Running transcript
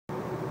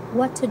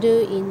What to do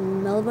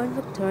in Melbourne,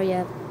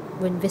 Victoria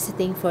when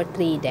visiting for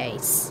 3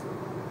 days.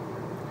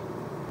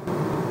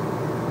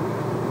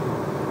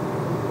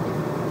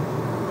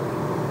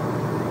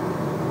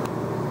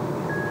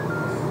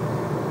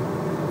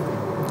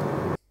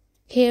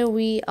 Here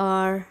we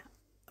are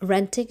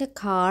renting a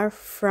car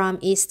from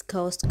East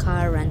Coast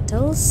Car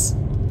Rentals.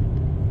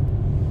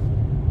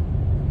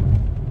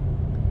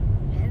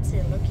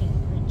 Fancy looking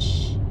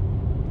bridge.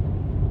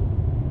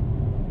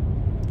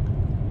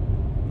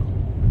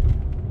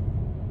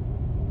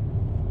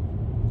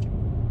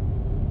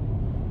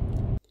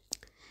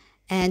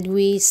 And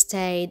we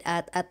stayed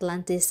at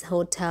Atlantis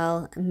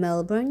Hotel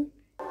Melbourne.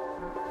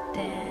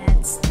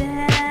 That's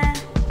the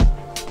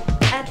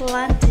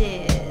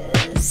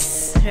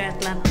Atlantis. We're at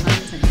Atlantis.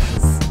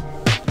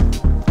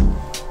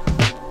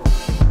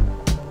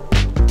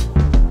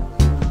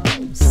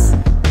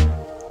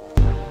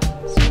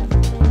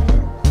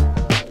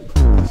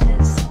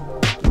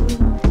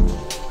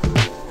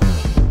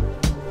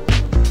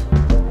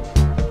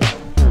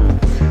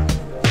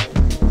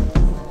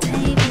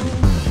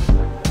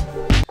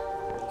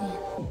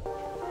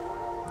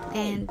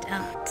 And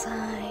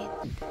outside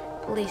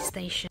police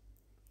station,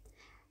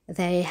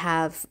 they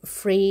have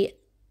free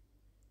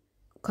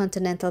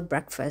Continental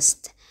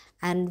Breakfast,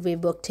 and we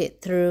booked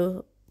it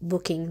through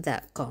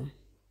booking.com.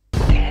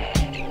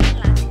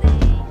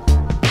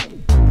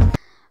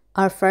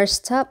 Our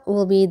first stop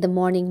will be the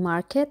morning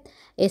market.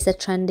 It's a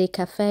trendy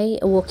cafe,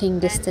 a walking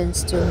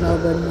distance to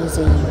Melbourne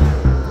Museum.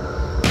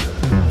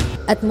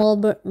 At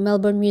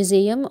Melbourne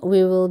Museum,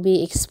 we will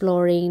be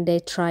exploring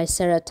the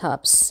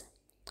Triceratops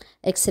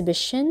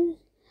exhibition,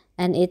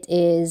 and it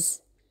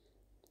is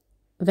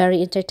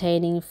very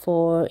entertaining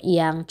for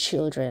young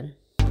children.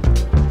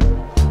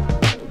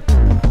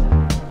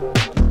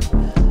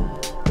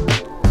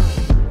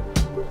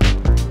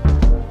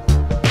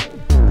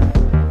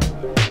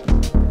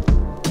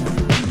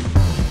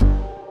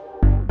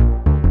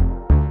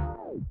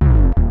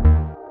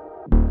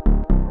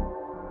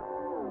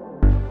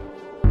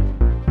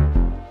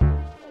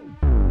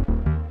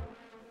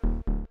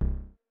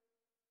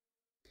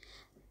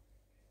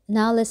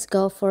 Now let's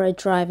go for a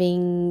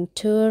driving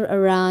tour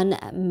around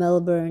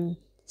Melbourne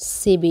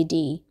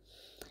CBD.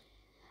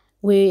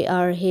 We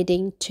are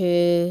heading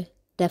to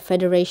the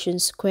Federation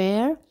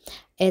Square.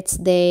 It's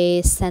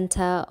the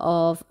center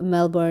of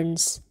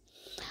Melbourne's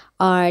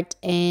art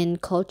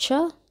and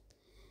culture.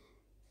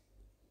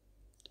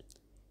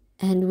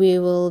 And we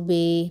will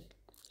be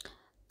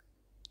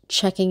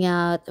checking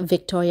out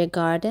Victoria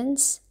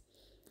Gardens,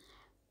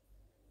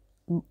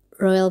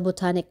 Royal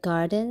Botanic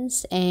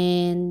Gardens,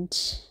 and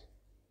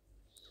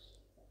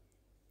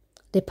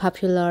the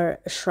popular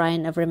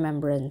Shrine of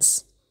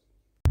Remembrance.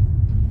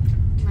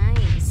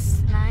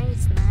 Nice,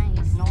 nice,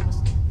 nice.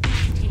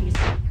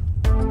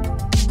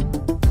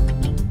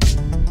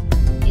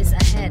 It's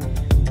ahead.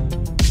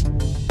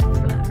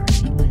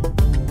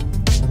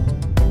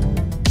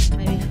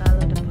 Maybe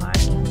follow the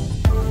parking.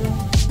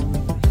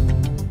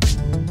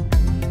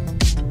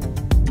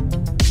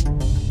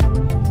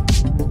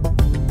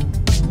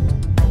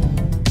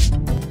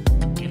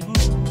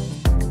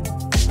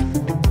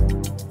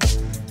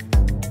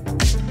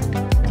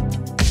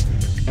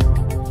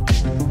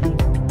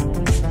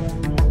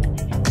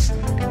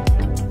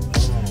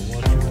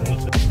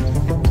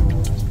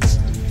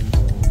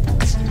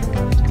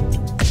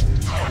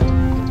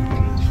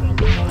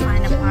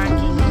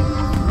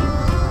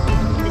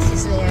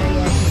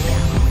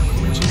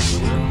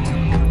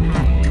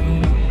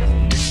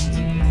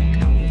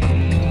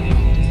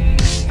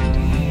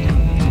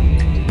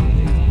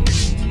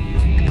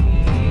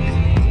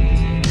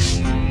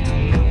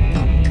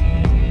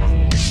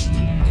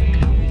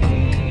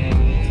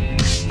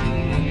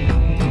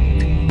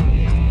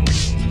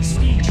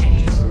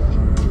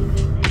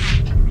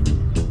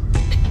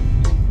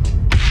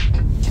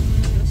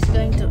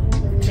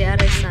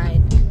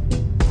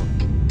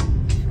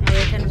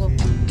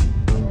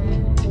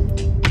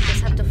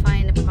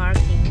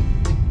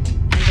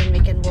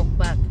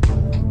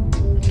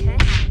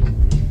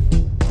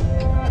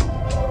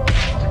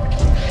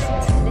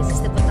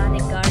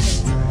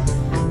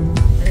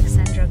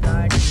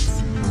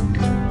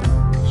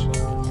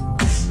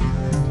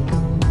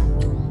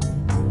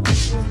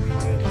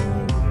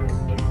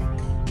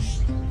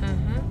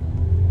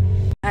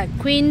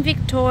 Queen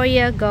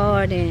Victoria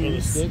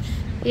Gardens.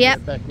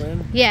 Yep.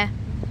 Yeah.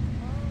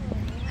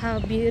 How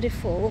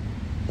beautiful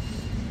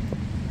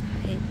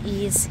it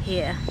is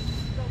here.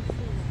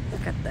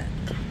 Look at that.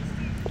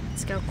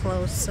 Let's go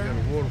closer. Got a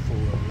waterfall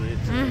over there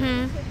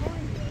too.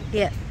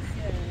 Yeah.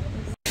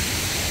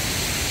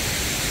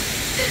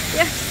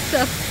 Yes.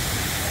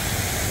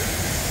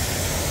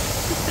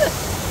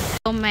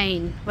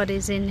 Domain. What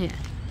is in here?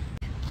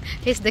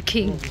 He's the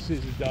king. Oh, this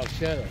is a dark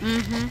shadow.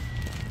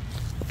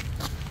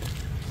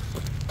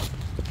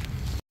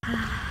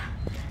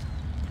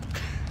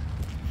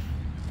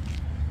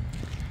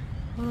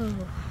 Oh,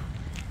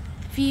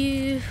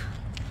 view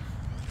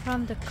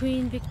from the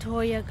Queen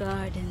Victoria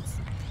Gardens.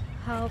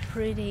 How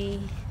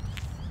pretty.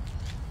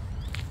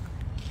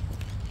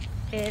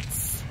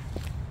 It's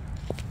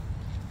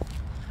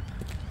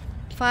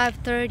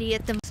 5:30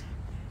 at the moment.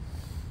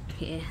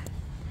 Yeah.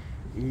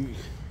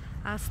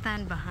 I'll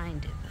stand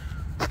behind it.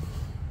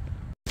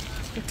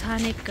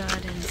 Botanic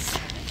Gardens.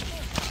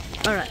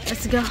 Alright,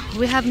 let's go.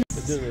 We have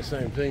They're doing the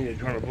same thing, they're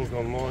trying to book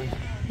online.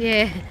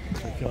 yeah.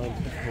 They can't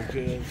book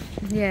it.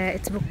 Yeah,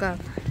 it's booked up.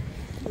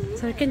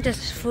 So you can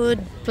just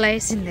food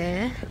place in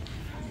there.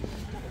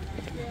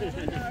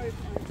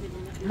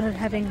 We're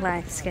having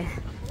likes, okay.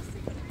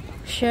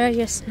 Share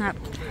your snap.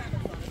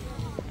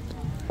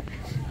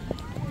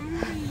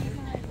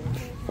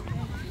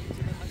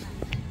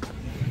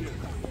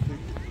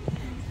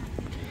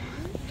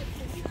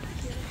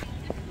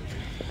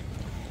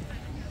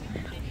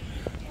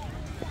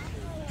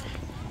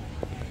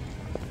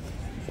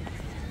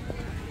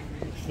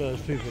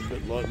 Those people a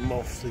bit like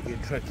moths, they get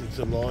attracted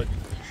to light.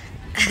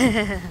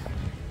 And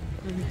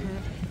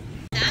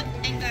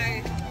go,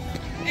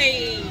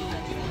 hey.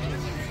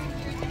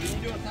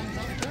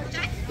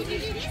 Jack, did you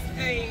do this?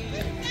 Hey.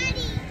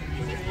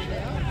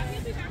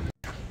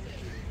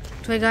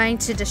 We're going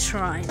to the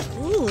shrine.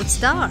 Ooh, it's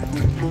dark. A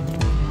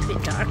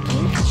bit dark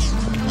here.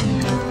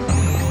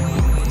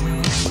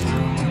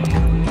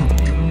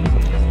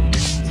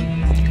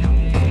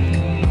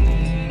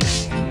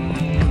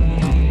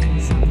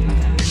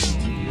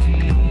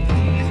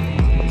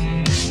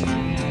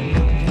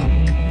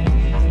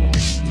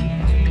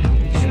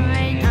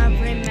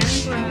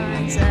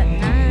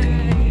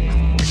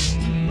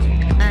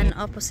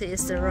 Opposite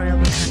is the Royal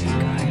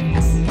Botanic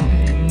Gardens.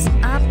 It's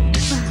up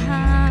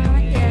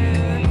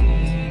yeah.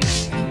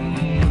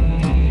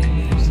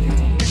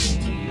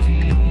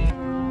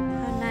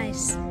 How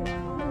nice.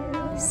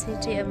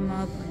 City of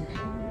Melbourne.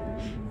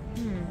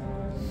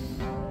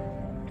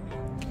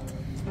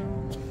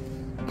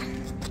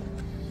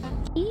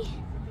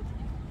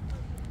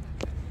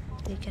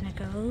 We're gonna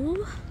go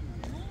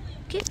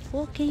keep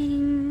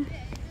walking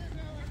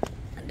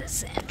on the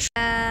central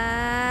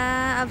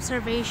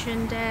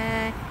observation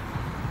deck.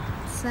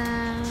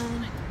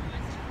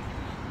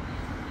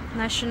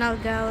 National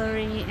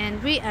Gallery,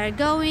 and we are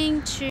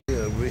going to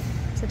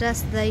so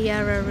that's the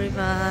Yarra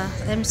River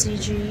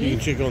MCG. You can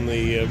check on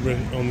the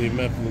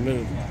map in a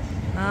minute.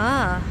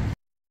 Ah.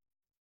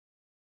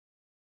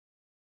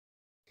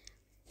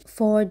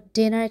 For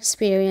dinner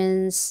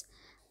experience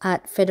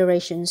at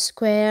Federation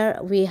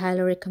Square, we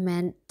highly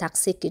recommend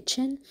Taxi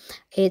Kitchen.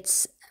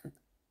 It's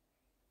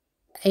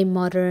a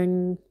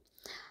modern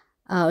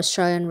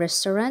Australian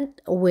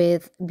restaurant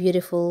with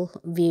beautiful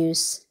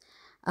views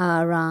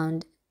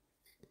around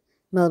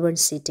Melbourne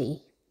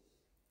City.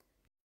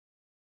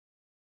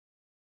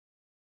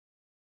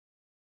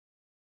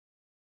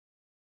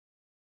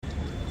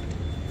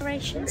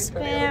 Federation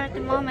Square at the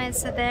moment,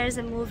 so there's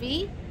a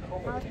movie,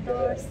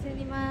 outdoor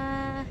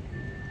cinema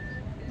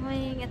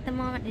going at the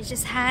moment. We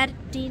just had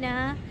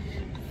dinner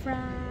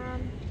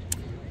from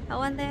that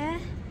one there,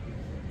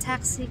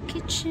 Taxi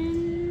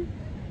Kitchen.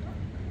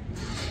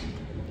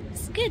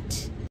 It's good.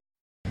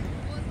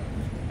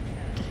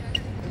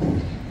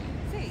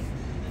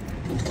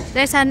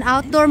 There's an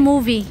outdoor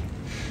movie.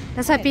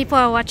 That's why people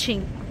are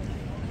watching.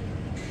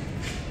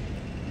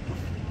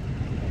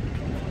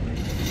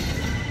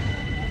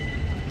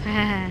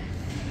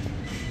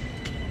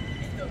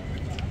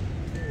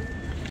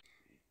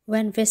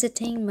 When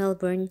visiting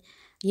Melbourne,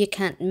 you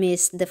can't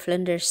miss the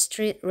Flinders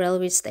Street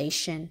Railway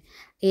Station.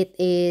 It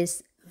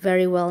is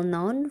very well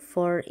known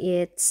for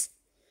its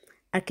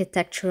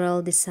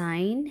architectural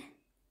design,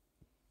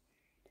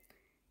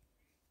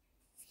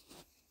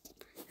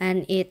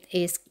 and it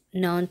is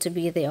known to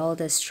be the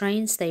oldest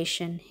train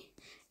station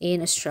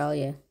in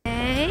Australia.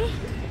 Okay.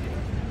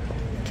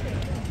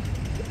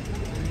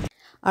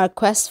 Our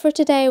quest for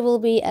today will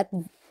be at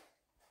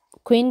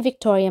Queen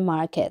Victoria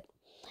Market.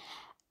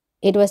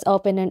 It was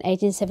opened in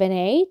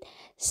 1878,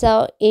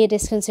 so it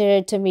is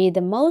considered to be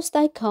the most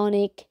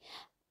iconic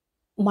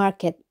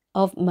market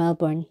of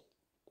Melbourne.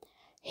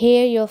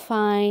 Here you'll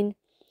find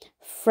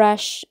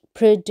fresh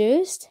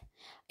produce,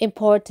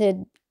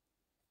 imported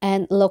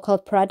and local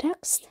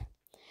products,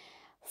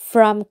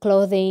 from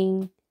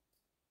clothing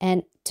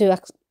and to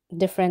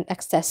different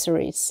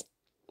accessories.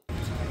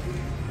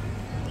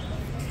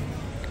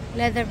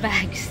 Leather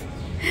bags.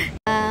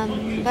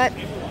 What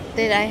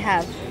did I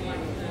have?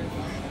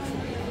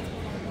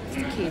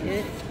 It's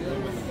cute.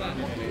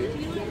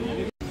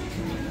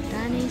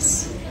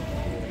 Danny's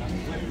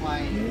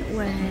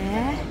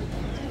wear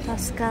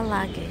Tosca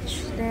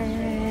luggage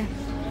there.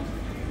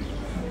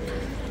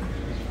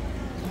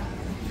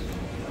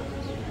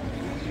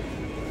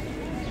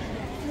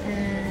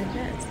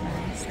 That's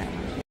nice. That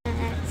one.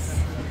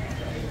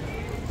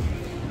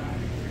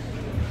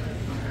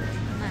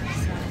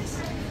 That's nice.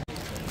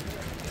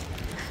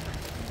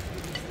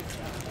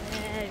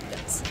 There you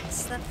got some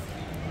stuff.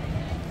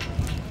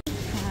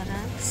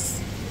 Products.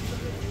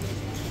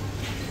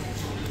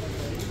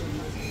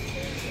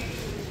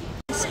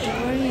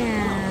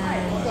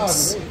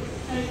 Historians.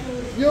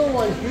 You're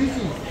always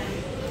busy.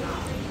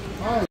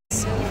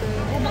 So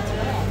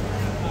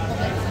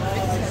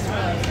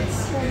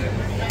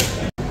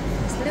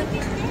good.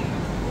 Look.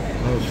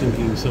 was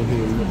thinking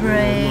something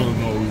Brie. not a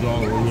golden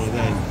doll or not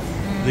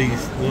that.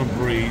 These, not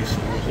breeze.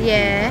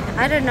 Yeah,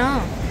 I don't know.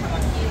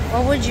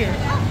 What would you?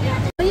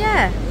 Oh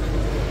yeah.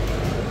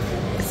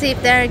 See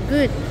if they're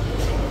good.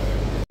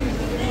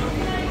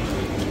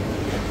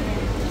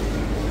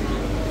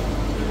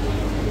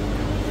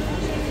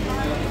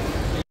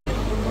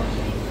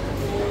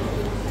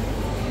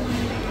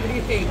 What do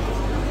you think?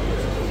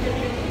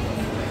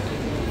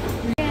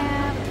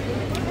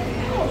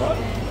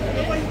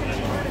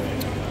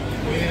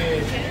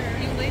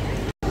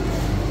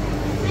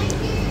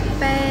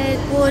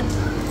 Bagwood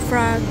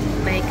Frog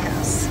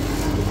Bakehouse.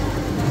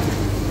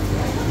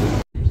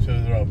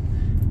 Further up.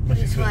 Must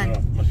be This further one.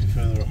 up. Must be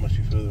further up. Must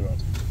be further up.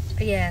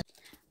 Yeah.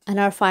 And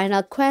our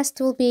final quest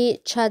will be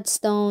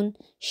Chadstone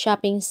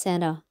Shopping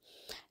Centre.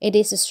 It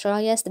is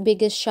Australia's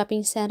biggest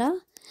shopping centre.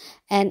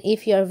 And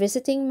if you are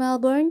visiting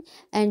Melbourne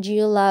and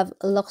you love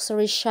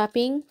luxury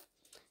shopping,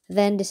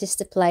 then this is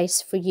the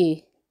place for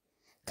you.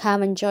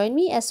 Come and join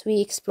me as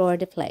we explore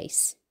the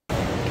place.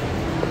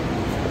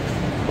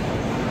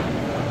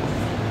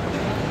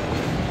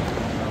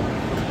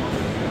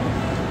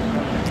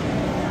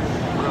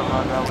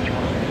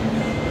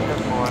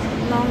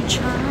 Long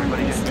charm.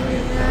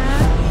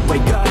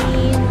 Wake up,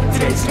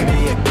 today's gonna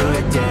be a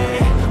good day.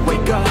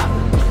 Wake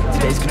up,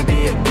 today's gonna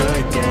be a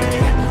good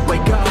day.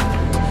 Wake up,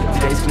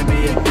 today's gonna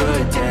be a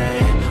good day.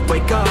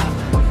 Wake up,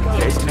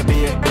 today's gonna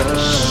be a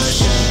good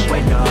day.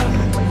 Wake up,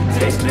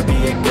 today's gonna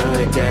be a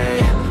good day.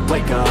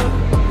 Wake up,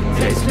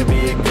 today's gonna be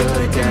a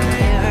good day.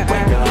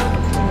 Wake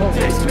up,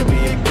 today's gonna be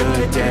a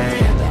good day.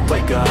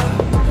 Wake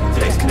up,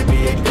 today's gonna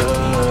be a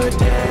good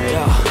day.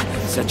 Yo.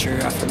 Set your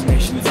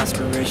affirmations,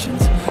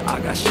 aspirations. I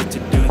got shit to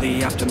do,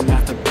 the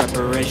aftermath of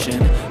preparation.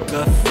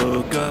 Good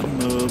food, good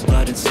mood,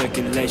 blood in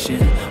circulation.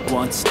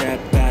 One step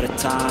at a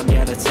time,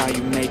 yeah, that's how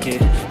you make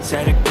it.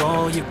 Set a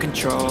goal you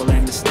control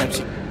and the steps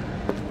you...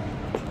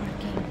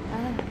 Parking.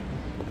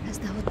 That's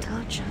the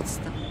Hotel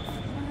Chadstone.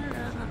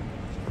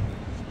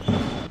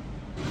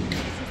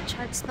 There's a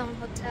Chadstone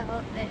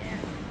Hotel there,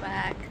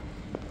 back.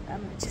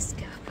 I'm gonna just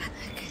go back.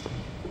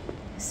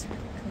 It's really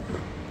cool.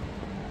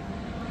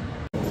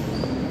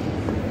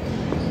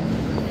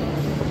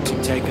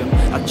 Take 'em.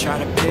 I try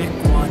to pick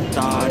one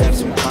thought, have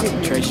some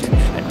concentration.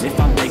 And if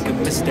I make a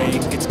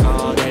mistake, it's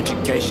called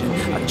education.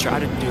 I try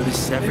to do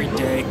this every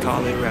day,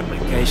 call it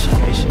replication.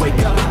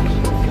 Wake up,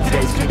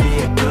 today's gonna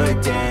be a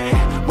good day.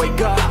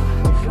 Wake up,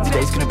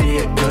 today's gonna be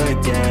a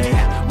good day.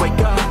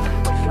 Wake up,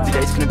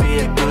 today's gonna be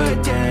a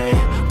good day.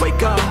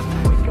 Wake up,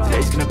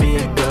 today's gonna be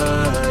a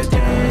good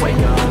day.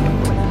 Wake up,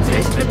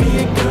 today's gonna be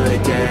a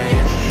good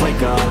day.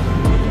 Wake up,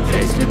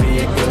 today's gonna be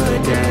a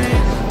good day.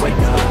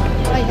 Wake up.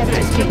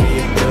 Today's gonna be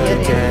a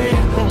good day.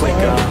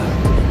 Wake up.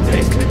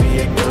 Today's gonna be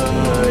a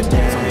good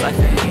day. Life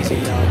ain't easy,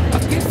 yo. I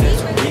think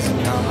there's a reason,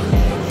 yo.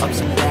 Ups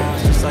and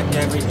downs, just like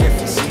every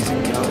different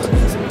season, yo.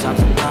 Sometimes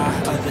I'm high,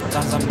 other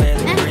times I'm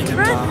barely breathing,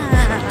 yo.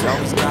 You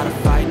always gotta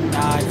fight and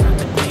hide from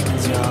the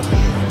demons, yo.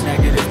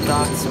 Negative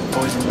thoughts are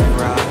poison they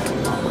ride.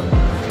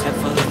 Head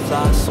full of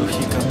thoughts, so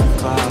here come the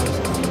clouds.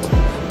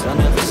 They'll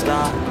never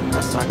stop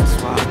unless I can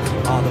swap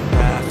all the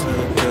bad for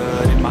the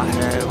good in my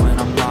head when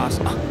I'm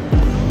lost.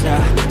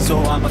 Yeah, so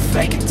I'ma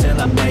fake it till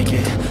I make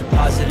it.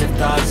 Positive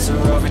thoughts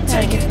are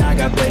overtaken. I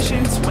got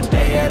patience, one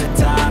day at a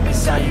time.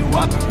 It's how you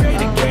operate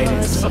a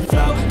cadence. You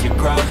flow, you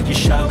grow, you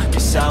show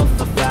yourself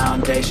a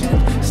foundation.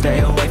 Stay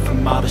away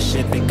from all the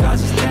shit that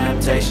causes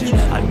temptation.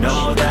 I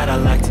know that I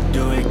like to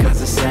do it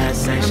cause it's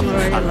sensation.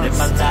 I live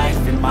my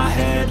life in my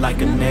head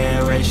like a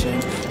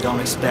narration. Don't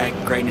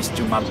expect greatness,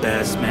 do my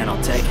best, man,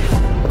 I'll take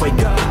it.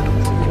 Wake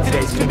up,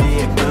 today's gonna be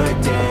a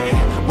good day.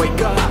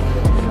 Wake up,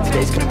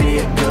 today's gonna be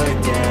a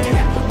good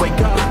day.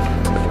 Wake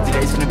up,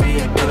 today's gonna be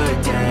a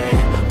good day.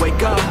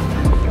 Wake up,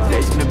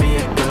 today's gonna be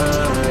a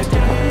good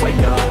day.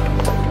 Wake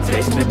up,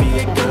 today's gonna be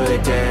a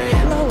good day.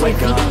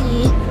 Wake up,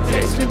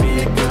 today's gonna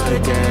be a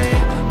good day.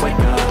 Wake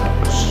up,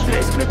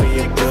 today's gonna be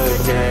a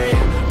good day.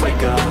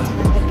 Wake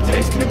up,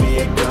 today's gonna be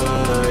a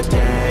good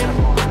day.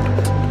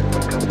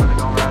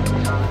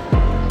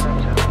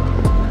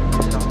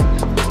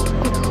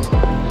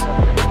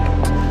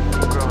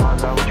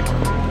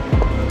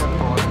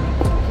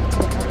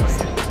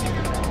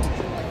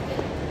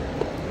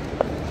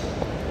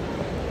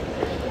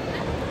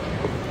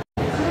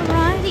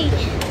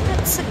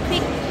 That's a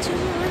quick tour.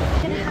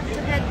 I'm gonna have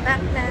to head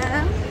back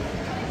now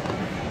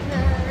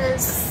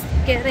because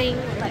getting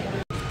like,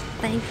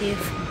 thank you.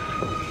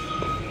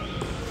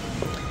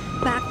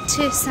 Back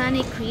to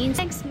sunny Queens.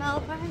 Thanks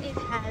Melbourne. It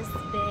has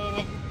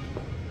been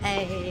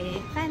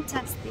a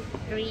fantastic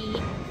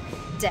 3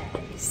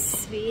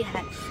 days. We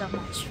had so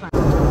much fun.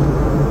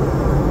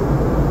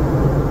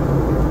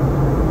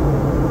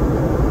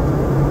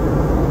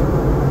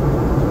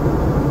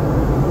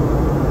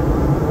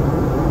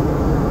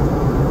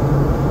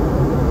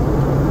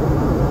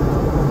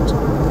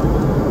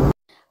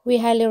 We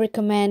highly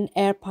recommend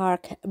Air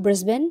Park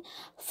Brisbane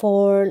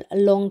for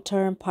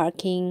long-term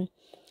parking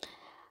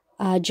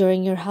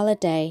during your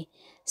holiday.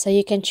 So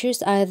you can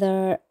choose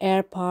either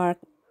Air Park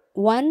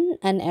 1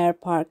 and Air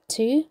Park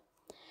 2.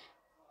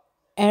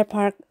 Air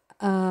Park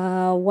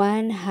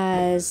 1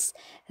 has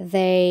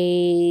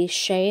the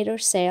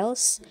shader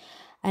sails,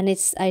 and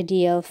it's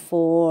ideal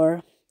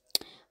for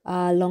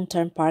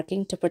long-term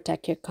parking to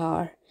protect your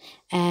car.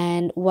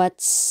 And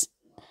what's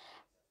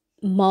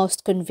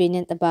most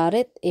convenient about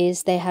it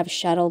is they have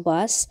shuttle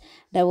bus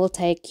that will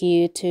take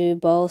you to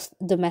both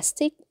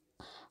domestic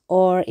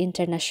or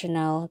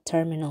international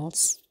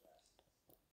terminals.